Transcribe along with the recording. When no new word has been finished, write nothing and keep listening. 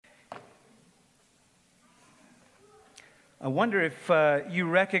I wonder if you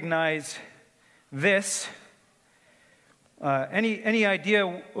recognize this. Any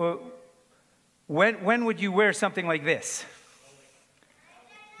idea when would you wear something like this?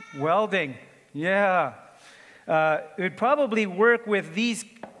 Welding, yeah. It would probably work with these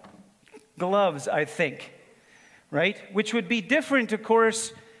gloves, I think, right? Which would be different, of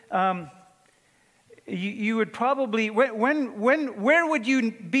course. You would probably, where would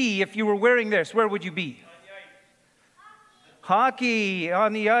you be if you were wearing this? Where would you be? Hockey,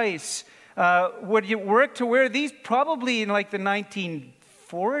 on the ice. Would you work to wear these? Probably in like the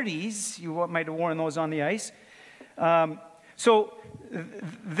 1940s, you might have worn those on the ice. So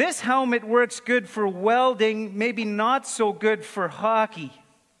this helmet works good for welding, maybe not so good for hockey.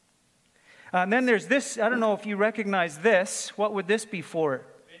 And then there's this, I don't know if you recognize this. What would this be for?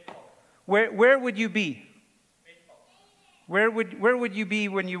 Where would you be? Where would you be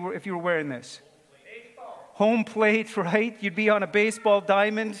if you were wearing this? Home plate, right? You'd be on a baseball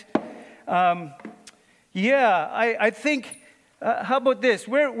diamond. I think. How about this?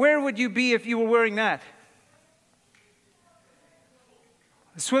 Where would you be if you were wearing that?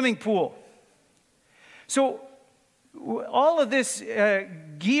 A swimming pool. So all of this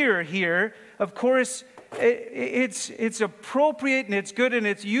gear here, of course, it's appropriate and it's good and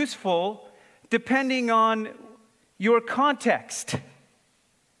it's useful depending on your context,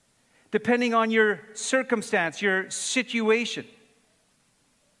 depending on your circumstance, your situation.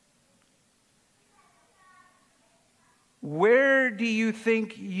 Where do you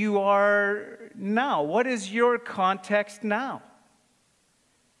think you are now? What is your context now?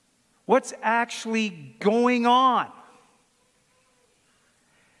 What's actually going on?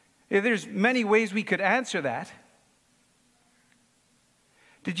 There's many ways we could answer that.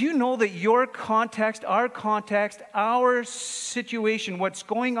 Did you know that your context, our situation, what's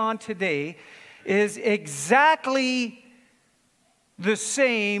going on today is exactly the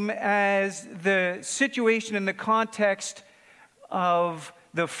same as the situation in the context of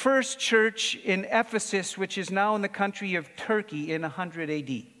the first church in Ephesus, which is now in the country of Turkey in 100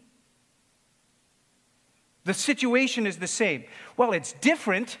 AD? The situation is the same. Well, it's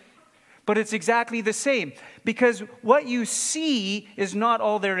different, but it's exactly the same, because what you see is not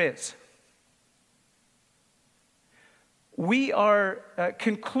all there is. We are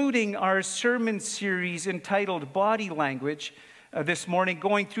concluding our sermon series entitled Body Language this morning,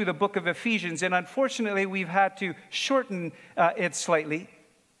 going through the book of Ephesians, and unfortunately we've had to shorten it slightly.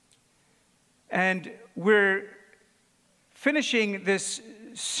 And we're finishing this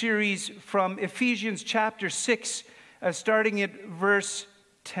series from Ephesians chapter 6, starting at verse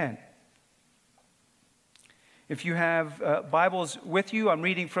 10. If you have Bibles with you, I'm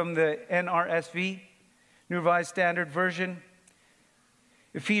reading from the NRSV, New Revised Standard Version,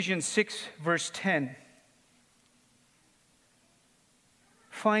 Ephesians 6, verse 10.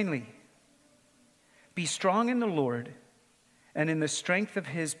 Finally, be strong in the Lord and in the strength of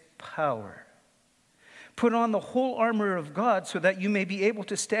his power. Put on the whole armor of God so that you may be able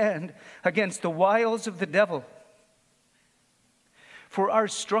to stand against the wiles of the devil. For our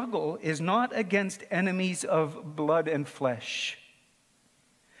struggle is not against enemies of blood and flesh,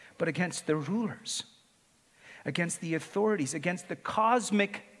 but against the rulers, against the authorities, against the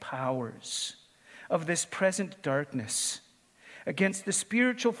cosmic powers of this present darkness, against the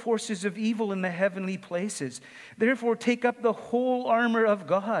spiritual forces of evil in the heavenly places. Therefore, take up the whole armor of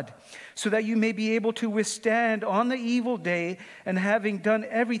God, so that you may be able to withstand on the evil day, and having done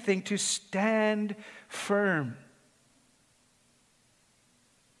everything, to stand firm.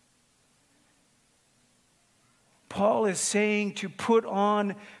 Paul is saying to put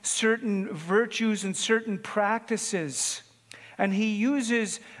on certain virtues and certain practices. And he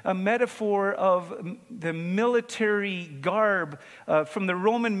uses a metaphor of the military garb, from the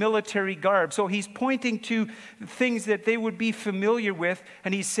Roman military garb. So he's pointing to things that they would be familiar with.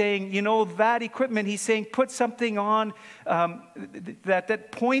 And he's saying, that equipment, he's saying, put something on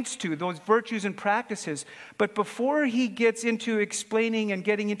that points to those virtues and practices. But before he gets into explaining and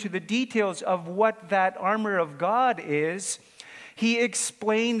getting into the details of what that armor of God is, he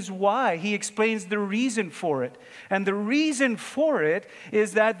explains why. He explains the reason for it. And the reason for it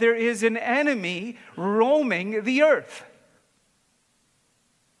is that there is an enemy roaming the earth.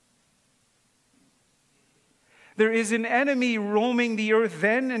 There is an enemy roaming the earth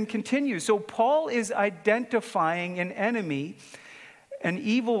then, and continues. So Paul is identifying an enemy, an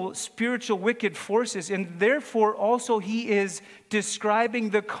evil spiritual wicked forces, and therefore also he is describing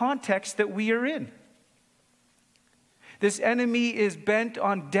the context that we are in. This enemy is bent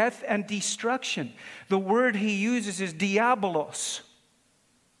on death and destruction. The word he uses is diabolos.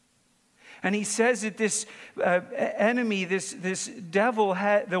 And he says that this enemy, this devil,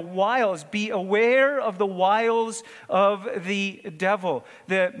 the wiles, be aware of the wiles of the devil,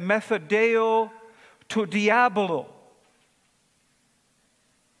 the methodeo to diabolo,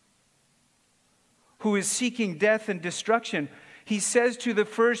 who is seeking death and destruction. He says to the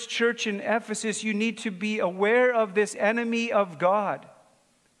first church in Ephesus, you need to be aware of this enemy of God,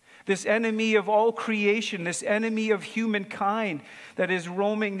 this enemy of all creation, this enemy of humankind that is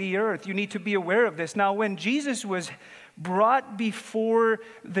roaming the earth. You need to be aware of this. Now, when Jesus was brought before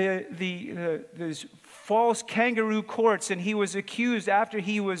these false kangaroo courts and he was accused after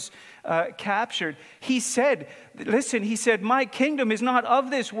he was captured, he said, listen, he said, my kingdom is not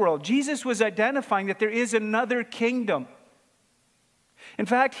of this world. Jesus was identifying that there is another kingdom. In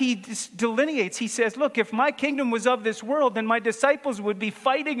fact, he delineates, he says, look, if my kingdom was of this world, then my disciples would be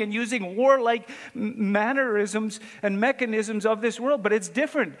fighting and using warlike mannerisms and mechanisms of this world. But it's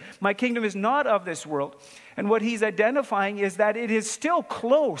different. My kingdom is not of this world. And what he's identifying is that it is still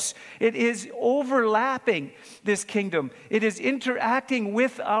close. It is overlapping this kingdom. It is interacting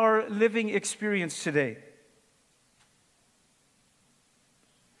with our living experience today.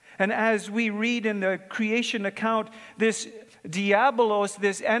 And as we read in the creation account, this Diabolos,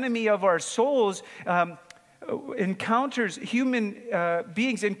 this enemy of our souls, encounters human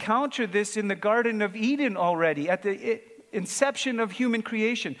beings, encounter this in the Garden of Eden already, at the inception of human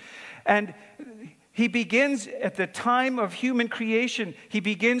creation. And he begins at the time of human creation, he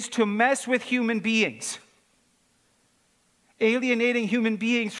begins to mess with human beings, alienating human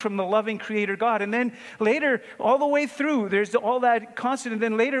beings from the loving Creator God. And then later, all the way through, there's all that constant. And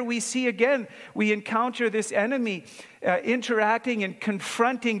then later we see again, we encounter this enemy interacting and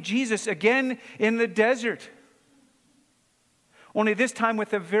confronting Jesus again in the desert. Only this time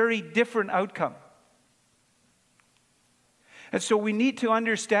with a very different outcome. And so we need to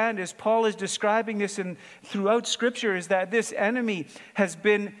understand, as Paul is describing this throughout Scripture, is that this enemy has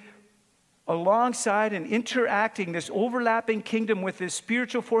been alongside and interacting, this overlapping kingdom with the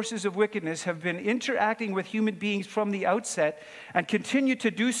spiritual forces of wickedness have been interacting with human beings from the outset and continue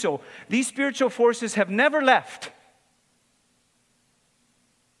to do so. These spiritual forces have never left.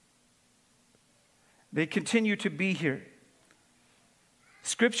 They continue to be here.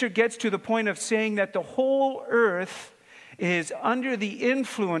 Scripture gets to the point of saying that the whole earth is under the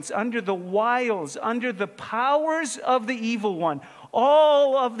influence, under the wiles, under the powers of the evil one.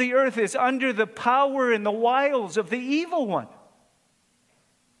 All of the earth is under the power and the wiles of the evil one.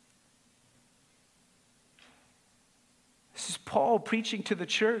 This is Paul preaching to the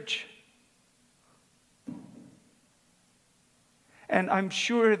church. And I'm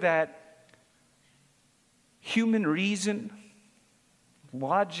sure that human reason,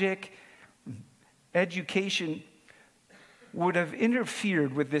 logic, education would have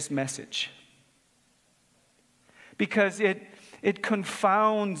interfered with this message, because it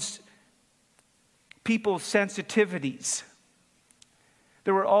confounds people's sensitivities.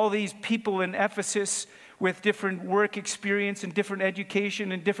 There were all these people in Ephesus with different work experience and different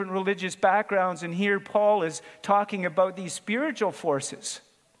education and different religious backgrounds, and here Paul is talking about these spiritual forces.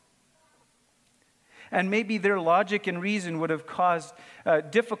 And maybe their logic and reason would have caused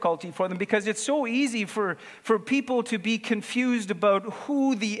difficulty for them, because it's so easy for people to be confused about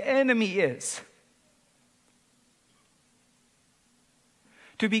who the enemy is.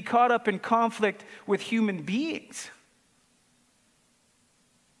 To be caught up in conflict with human beings.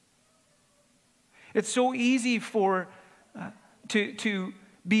 It's so easy to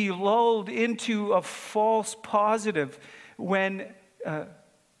be lulled into a false positive when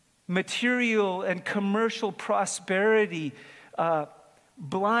material and commercial prosperity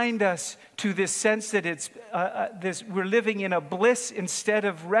blind us to this sense that we're living in a bliss instead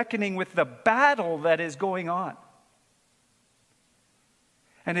of reckoning with the battle that is going on.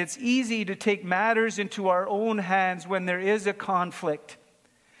 And it's easy to take matters into our own hands when there is a conflict.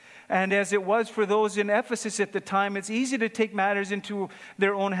 And as it was for those in Ephesus at the time, it's easy to take matters into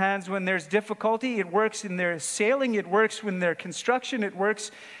their own hands when there's difficulty. It works in their sailing. It works when their construction. It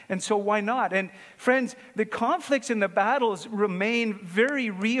works. And so why not? And friends, the conflicts and the battles remain very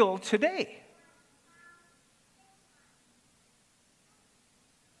real today.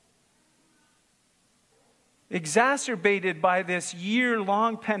 Exacerbated by this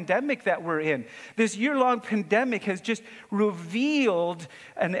year-long pandemic that we're in. This year-long pandemic has just revealed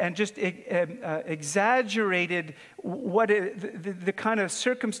and just exaggerated the kind of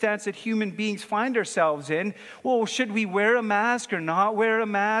circumstance that human beings find ourselves in. Well, should we wear a mask or not wear a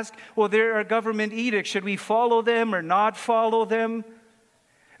mask? Well, there are government edicts. Should we follow them or not follow them?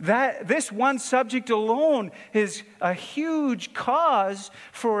 That this one subject alone is a huge cause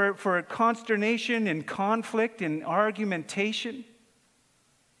for consternation and conflict and argumentation.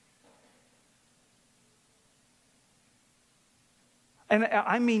 And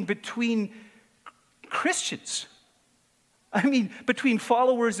I mean between Christians. I mean between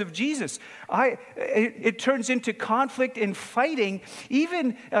followers of Jesus. It turns into conflict and fighting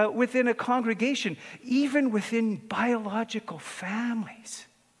even within a congregation, even within biological families.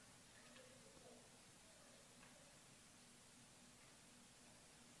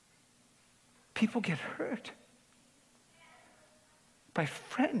 People get hurt by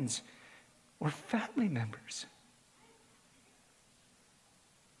friends or family members.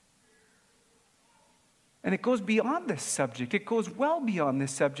 And it goes beyond this subject. It goes well beyond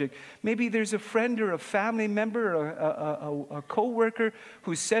this subject. Maybe there's a friend or a family member or a co-worker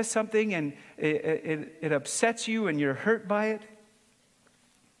who says something and it upsets you and you're hurt by it.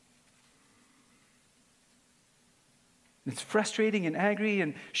 It's frustrating and angry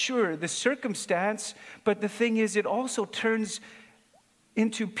and sure, the circumstance, but the thing is it also turns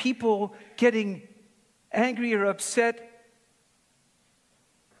into people getting angry or upset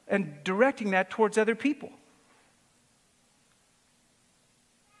and directing that towards other people.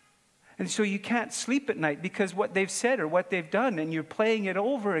 And so you can't sleep at night because what they've said or what they've done, and you're playing it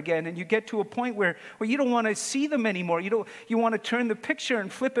over again, and you get to a point where you don't want to see them anymore. You want to turn the picture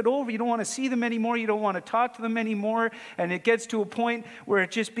and flip it over. You don't want to see them anymore. You don't want to talk to them anymore. And it gets to a point where it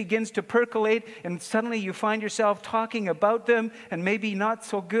just begins to percolate, and suddenly you find yourself talking about them, and maybe not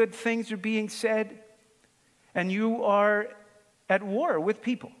so good things are being said, and you are at war with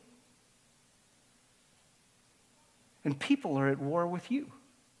people. And people are at war with you.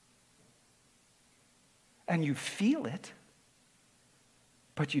 And you feel it,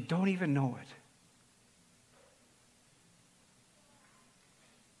 but you don't even know it.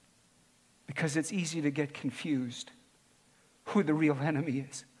 Because it's easy to get confused who the real enemy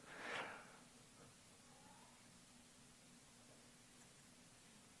is.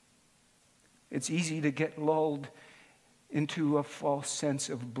 It's easy to get lulled into a false sense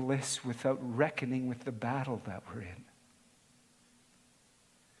of bliss without reckoning with the battle that we're in.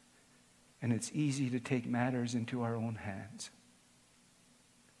 And it's easy to take matters into our own hands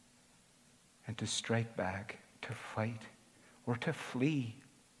and to strike back, to fight, or to flee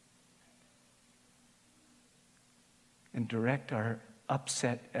and direct our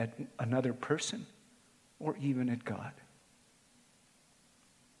upset at another person or even at God.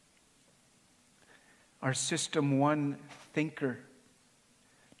 Our system one thinker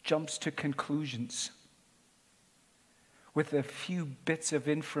jumps to conclusions with a few bits of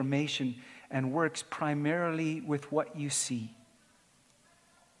information and works primarily with what you see,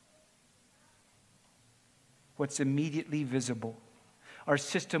 what's immediately visible. Our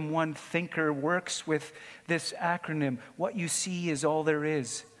system one thinker works with this acronym, what you see is all there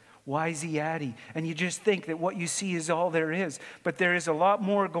is, YZADI. And you just think that what you see is all there is, but there is a lot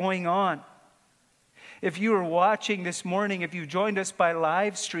more going on. If you are watching this morning, if you joined us by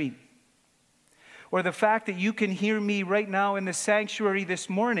live stream, or the fact that you can hear me right now in the sanctuary this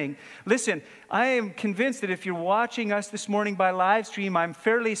morning, listen, I am convinced that if you're watching us this morning by live stream, I'm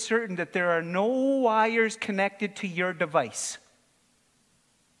fairly certain that there are no wires connected to your device.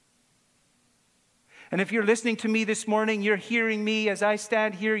 And if you're listening to me this morning, you're hearing me as I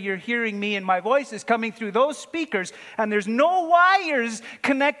stand here, you're hearing me, and my voice is coming through those speakers, and there's no wires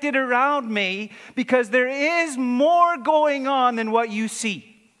connected around me because there is more going on than what you see.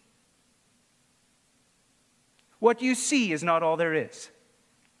 What you see is not all there is.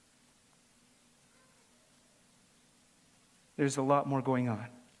 There's a lot more going on.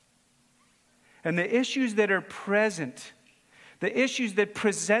 And the issues that are present, the issues that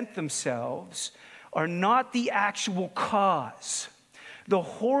present themselves, are not the actual cause. The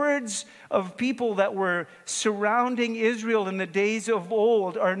hordes of people that were surrounding Israel in the days of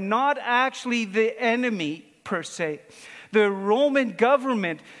old are not actually the enemy per se. The Roman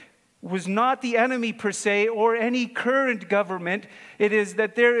government was not the enemy per se, or any current government. It is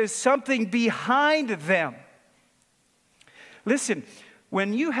that there is something behind them. Listen,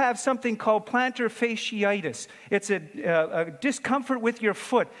 when you have something called plantar fasciitis, it's a discomfort with your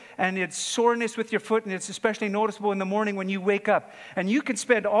foot, and it's soreness with your foot, and it's especially noticeable in the morning when you wake up. And you can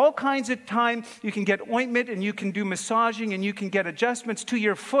spend all kinds of time, you can get ointment, and you can do massaging, and you can get adjustments to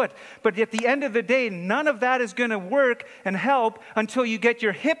your foot. But at the end of the day, none of that is going to work and help until you get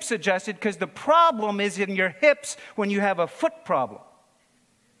your hips adjusted, because the problem is in your hips when you have a foot problem.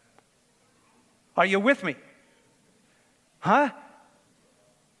 Are you with me? Huh?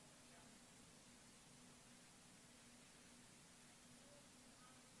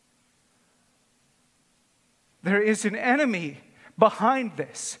 There is an enemy behind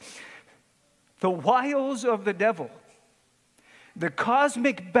this. The wiles of the devil. The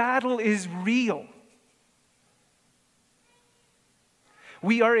cosmic battle is real.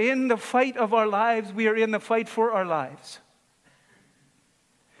 We are in the fight of our lives. We are in the fight for our lives.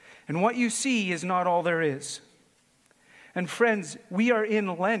 And what you see is not all there is. And friends, we are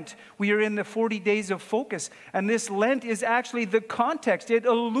in Lent. We are in the 40 days of focus. And this Lent is actually the context. It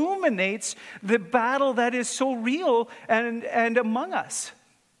illuminates the battle that is so real and among us.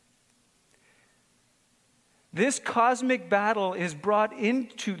 This cosmic battle is brought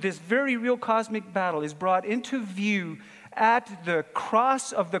into, this very real cosmic battle is brought into view at the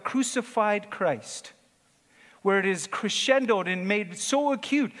cross of the crucified Christ, where it is crescendoed and made so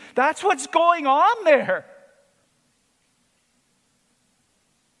acute. That's what's going on there.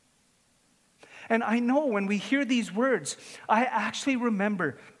 And I know when we hear these words, I actually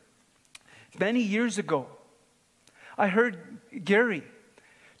remember many years ago, I heard Gary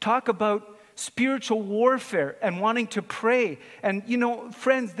talk about spiritual warfare and wanting to pray. And you know,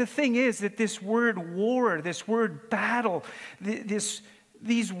 friends, the thing is that this word war, this word battle,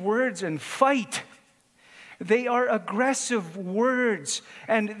 these words and fight, they are aggressive words,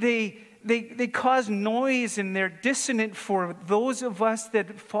 and they cause noise, and they're dissonant for those of us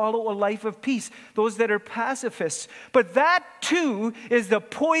that follow a life of peace, those that are pacifists. But that too is the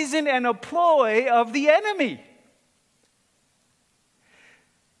poison and a ploy of the enemy.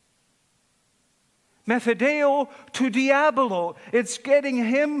 Methadeo to diabolo. It's getting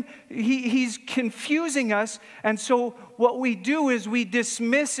him, he's confusing us. And so what we do is we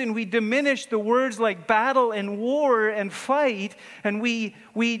dismiss and we diminish the words like battle and war and fight. And we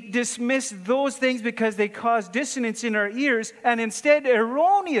dismiss those things because they cause dissonance in our ears. And instead,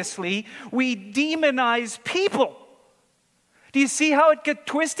 erroneously, we demonize people. Do you see how it gets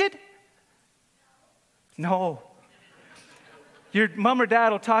twisted? No. Your mom or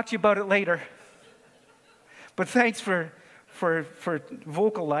dad will talk to you about it later. But thanks for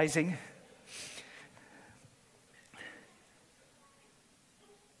vocalizing.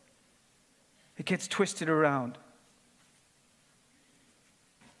 It gets twisted around.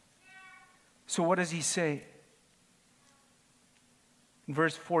 So what does he say? In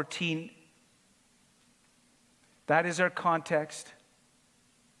verse 14, that is our context.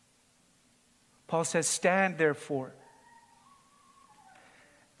 Paul says, "Stand therefore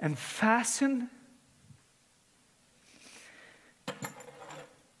and fasten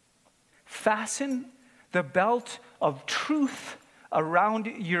the belt of truth around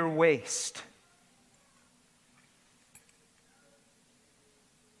your waist."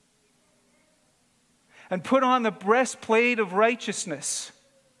 And put on the breastplate of righteousness.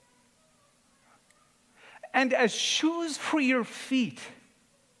 And as shoes for your feet,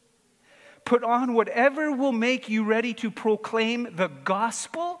 put on whatever will make you ready to proclaim the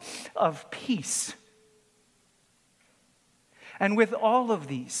gospel of peace. And with all of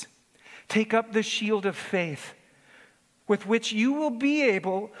these, take up the shield of faith, with which you will be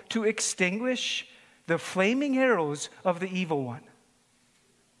able to extinguish the flaming arrows of the evil one.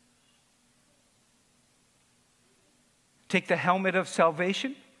 Take the helmet of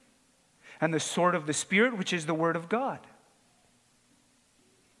salvation and the sword of the Spirit, which is the word of God.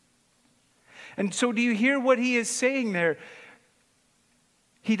 And so do you hear what he is saying there?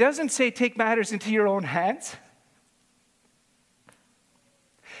 He doesn't say take matters into your own hands.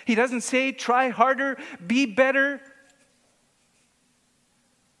 He doesn't say try harder, be better.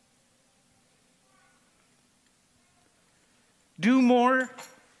 Do more.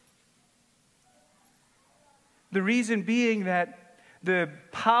 The reason being that the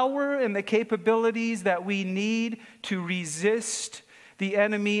power and the capabilities that we need to resist the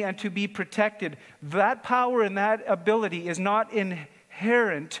enemy and to be protected, that power and that ability is not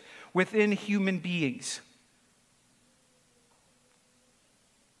inherent within human beings.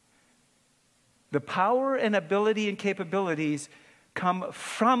 The power and ability and capabilities come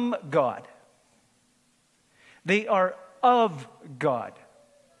from God. They are of God.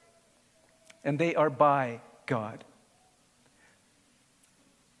 And they are by God.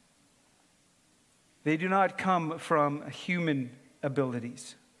 They do not come from human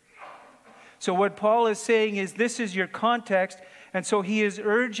abilities. So what Paul is saying is this is your context, and so he is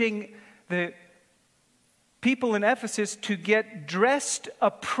urging the people in Ephesus to get dressed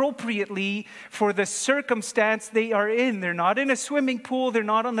appropriately for the circumstance they are in. They're not in a swimming pool. They're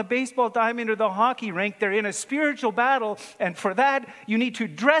not on the baseball diamond or the hockey rink. They're in a spiritual battle. And for that, you need to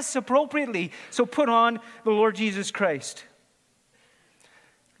dress appropriately. So put on the Lord Jesus Christ.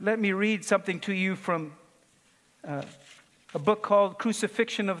 Let me read something to you from a book called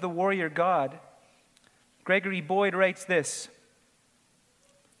Crucifixion of the Warrior God. Gregory Boyd writes this: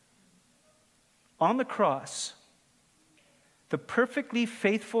 on the cross, the perfectly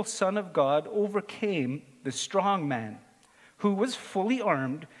faithful Son of God overcame the strong man who was fully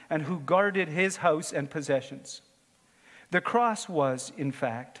armed and who guarded his house and possessions. The cross was, in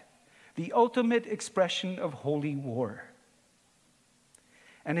fact, the ultimate expression of holy war.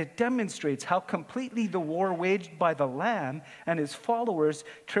 And it demonstrates how completely the war waged by the Lamb and his followers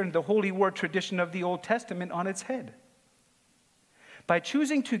turned the holy war tradition of the Old Testament on its head. By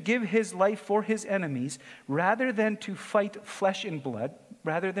choosing to give his life for his enemies, rather than to fight flesh and blood,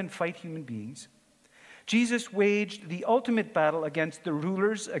 rather than fight human beings, Jesus waged the ultimate battle against the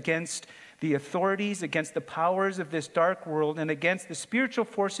rulers, against the authorities, against the powers of this dark world, and against the spiritual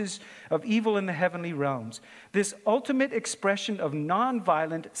forces of evil in the heavenly realms. This ultimate expression of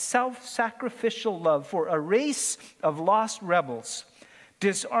nonviolent, self-sacrificial love for a race of lost rebels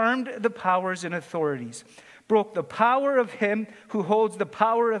disarmed the powers and authorities, broke the power of him who holds the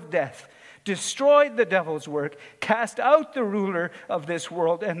power of death, destroyed the devil's work, cast out the ruler of this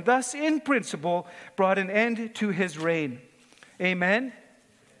world, and thus, in principle, brought an end to his reign. Amen?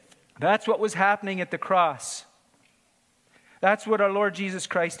 That's what was happening at the cross. That's what our Lord Jesus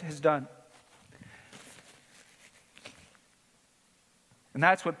Christ has done. And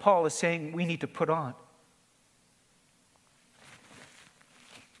that's what Paul is saying we need to put on.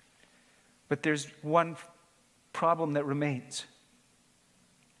 But there's one problem that remains.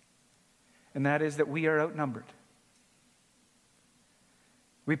 And that is that we are outnumbered.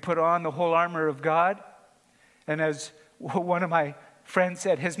 We put on the whole armor of God. And as one of my friends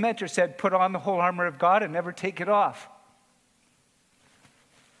said, his mentor said, put on the whole armor of God and never take it off.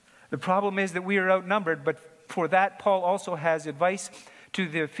 The problem is that we are outnumbered, but for that, Paul also has advice to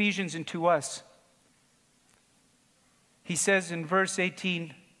the Ephesians and to us. He says in verse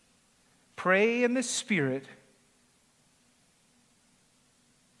 18, pray in the Spirit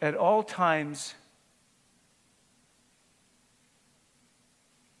at all times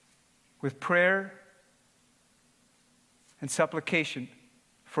with prayer and supplication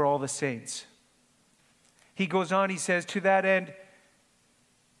for all the saints. He goes on, he says, to that end,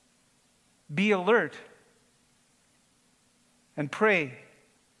 be alert and pray.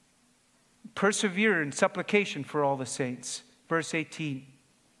 Persevere in supplication for all the saints. Verse 18,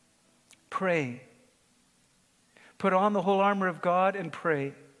 pray. Put on the whole armor of God and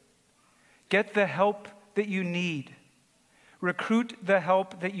pray. Get the help that you need. Recruit the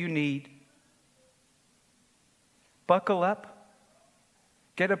help that you need. Buckle up.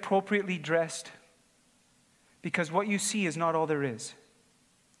 Get appropriately dressed. Because what you see is not all there is.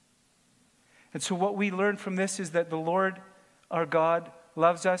 And so what we learn from this is that the Lord, our God,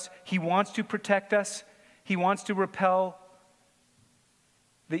 loves us. He wants to protect us. He wants to repel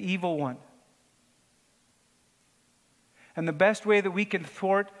the evil one. And the best way that we can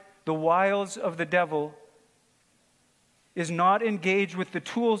thwart the wiles of the devil is not engage with the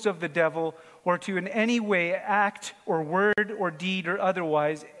tools of the devil or to in any way act or word or deed or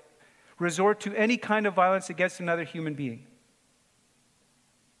otherwise resort to any kind of violence against another human being.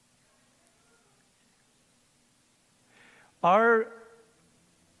 Our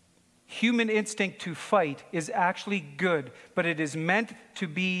human instinct to fight is actually good, but it is meant to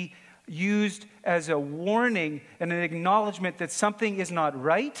be used as a warning and an acknowledgement that something is not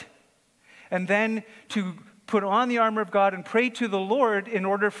right, and then to put on the armor of God and pray to the Lord in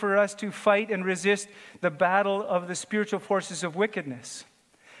order for us to fight and resist the battle of the spiritual forces of wickedness.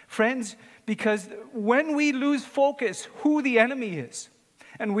 Friends, because when we lose focus who the enemy is,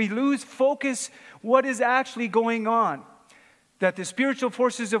 and we lose focus what is actually going on, that the spiritual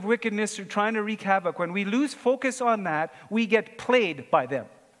forces of wickedness are trying to wreak havoc, when we lose focus on that, we get played by them.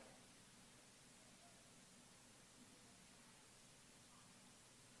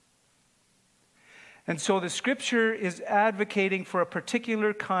 And so the scripture is advocating for a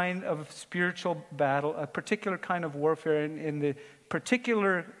particular kind of spiritual battle, a particular kind of warfare, and the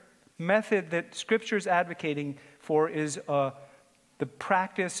particular method that scripture is advocating for is the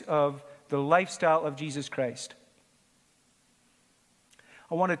practice of the lifestyle of Jesus Christ.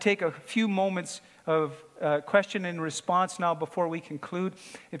 I want to take a few moments of question and response now before we conclude.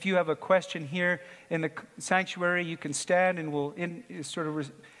 If you have a question here in the sanctuary, you can stand and we'll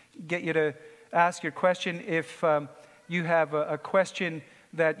get you to ask your question. If you have a question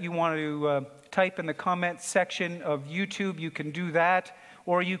that you want to type in the comment section of YouTube, you can do that.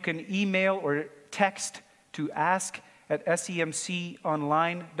 Or you can email or text to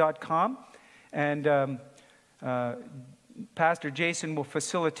ask@semconline.com. And Pastor Jason will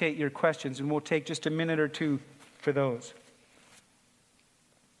facilitate your questions, and we'll take just a minute or two for those.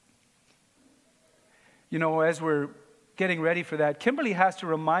 You know, as we're getting ready for that, Kimberly has to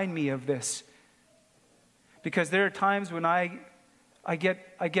remind me of this. Because there are times when I get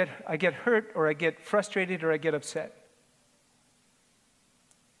hurt, or I get frustrated, or I get upset.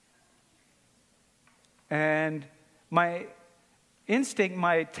 And my instinct,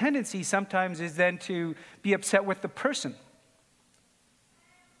 my tendency sometimes is then to be upset with the person.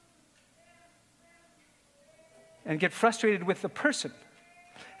 And get frustrated with the person.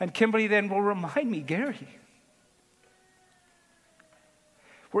 And Kimberly then will remind me, Gary,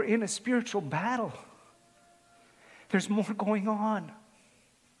 we're in a spiritual battle. There's more going on.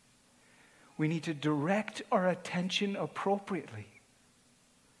 We need to direct our attention appropriately,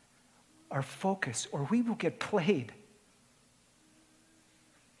 our focus, or we will get played.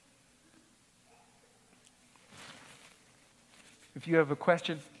 If you have a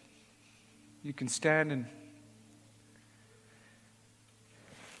question, you can stand. And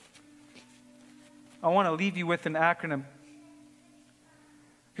I want to leave you with an acronym,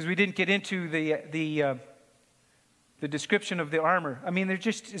 because we didn't get into the description of the armor. I mean, there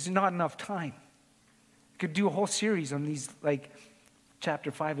just is not enough time. You could do a whole series on these, like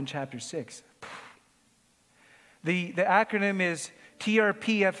chapter 5 and chapter 6. The acronym is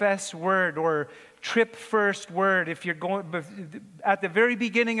TRPFS word, or trip first word. If you're going at the very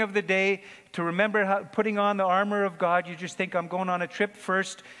beginning of the day to remember putting on the armor of God, you just think, I'm going on a trip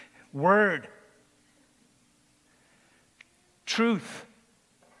first word. Truth,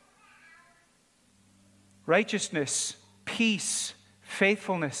 righteousness, peace,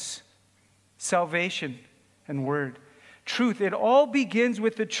 faithfulness, salvation, and word. Truth. It all begins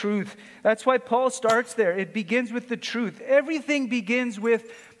with the truth. That's why Paul starts there. It begins with the truth. Everything begins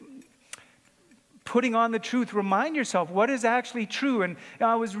with putting on the truth. Remind yourself what is actually true. And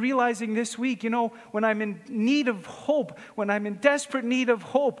I was realizing this week, when I'm in need of hope, when I'm in desperate need of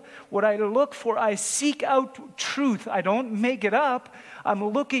hope, what I look for, I seek out truth. I don't make it up. I'm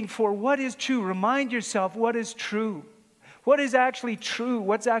looking for what is true. Remind yourself what is true. What is actually true?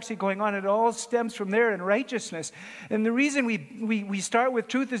 What's actually going on? It all stems from there in righteousness. And the reason we start with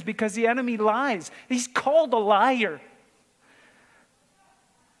truth is because the enemy lies. He's called a liar.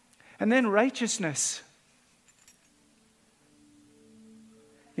 And then righteousness.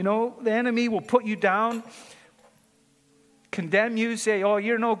 The enemy will put you down, condemn you, say, oh,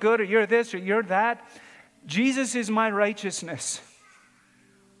 you're no good, or you're this, or you're that. Jesus is my righteousness.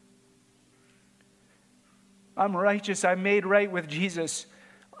 I'm righteous. I'm made right with Jesus.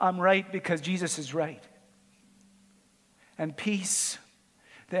 I'm right because Jesus is right. And peace.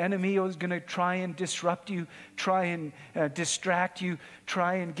 The enemy is going to try and disrupt you, try and distract you,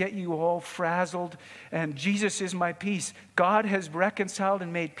 try and get you all frazzled. And Jesus is my peace. God has reconciled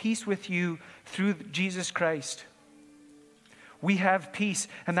and made peace with you through Jesus Christ. We have peace.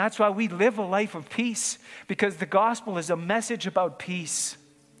 And that's why we live a life of peace, because the gospel is a message about peace.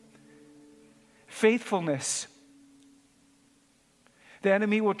 Faithfulness. The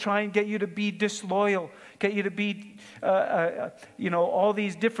enemy will try and get you to be disloyal, get you to be, all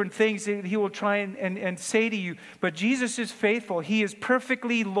these different things that he will try and say to you. But Jesus is faithful. He is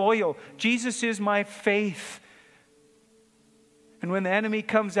perfectly loyal. Jesus is my faith. And when the enemy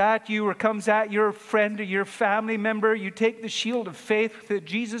comes at you, or comes at your friend or your family member, you take the shield of faith with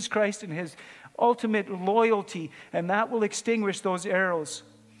Jesus Christ and his ultimate loyalty, and that will extinguish those arrows.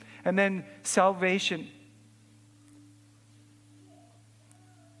 And then salvation.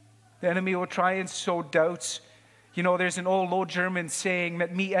 The enemy will try and sow doubts. There's an old Low German saying,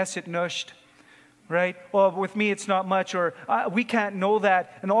 "Mit mir es nicht," right? Well, with me it's not much, or we can't know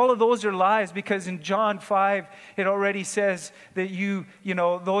that. And all of those are lies, because in John 5, it already says that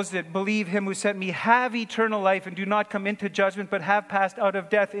those that believe him who sent me have eternal life and do not come into judgment, but have passed out of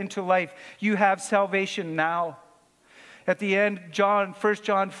death into life. You have salvation now. At the end, 1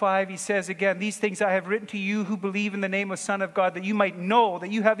 John 5, he says again, "These things I have written to you who believe in the name of Son of God, that you might know that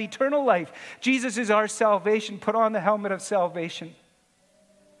you have eternal life." Jesus is our salvation. Put on the helmet of salvation.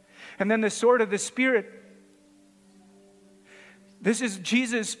 And then the sword of the Spirit. This is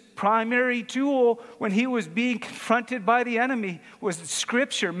Jesus' primary tool when he was being confronted by the enemy, was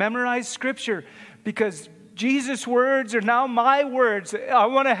Scripture. Memorize Scripture, because Jesus' words are now my words. I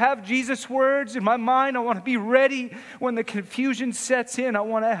want to have Jesus' words in my mind. I want to be ready when the confusion sets in. I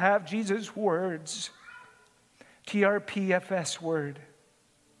want to have Jesus' words. TRPFS word.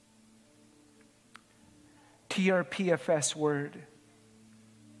 TRPFS word.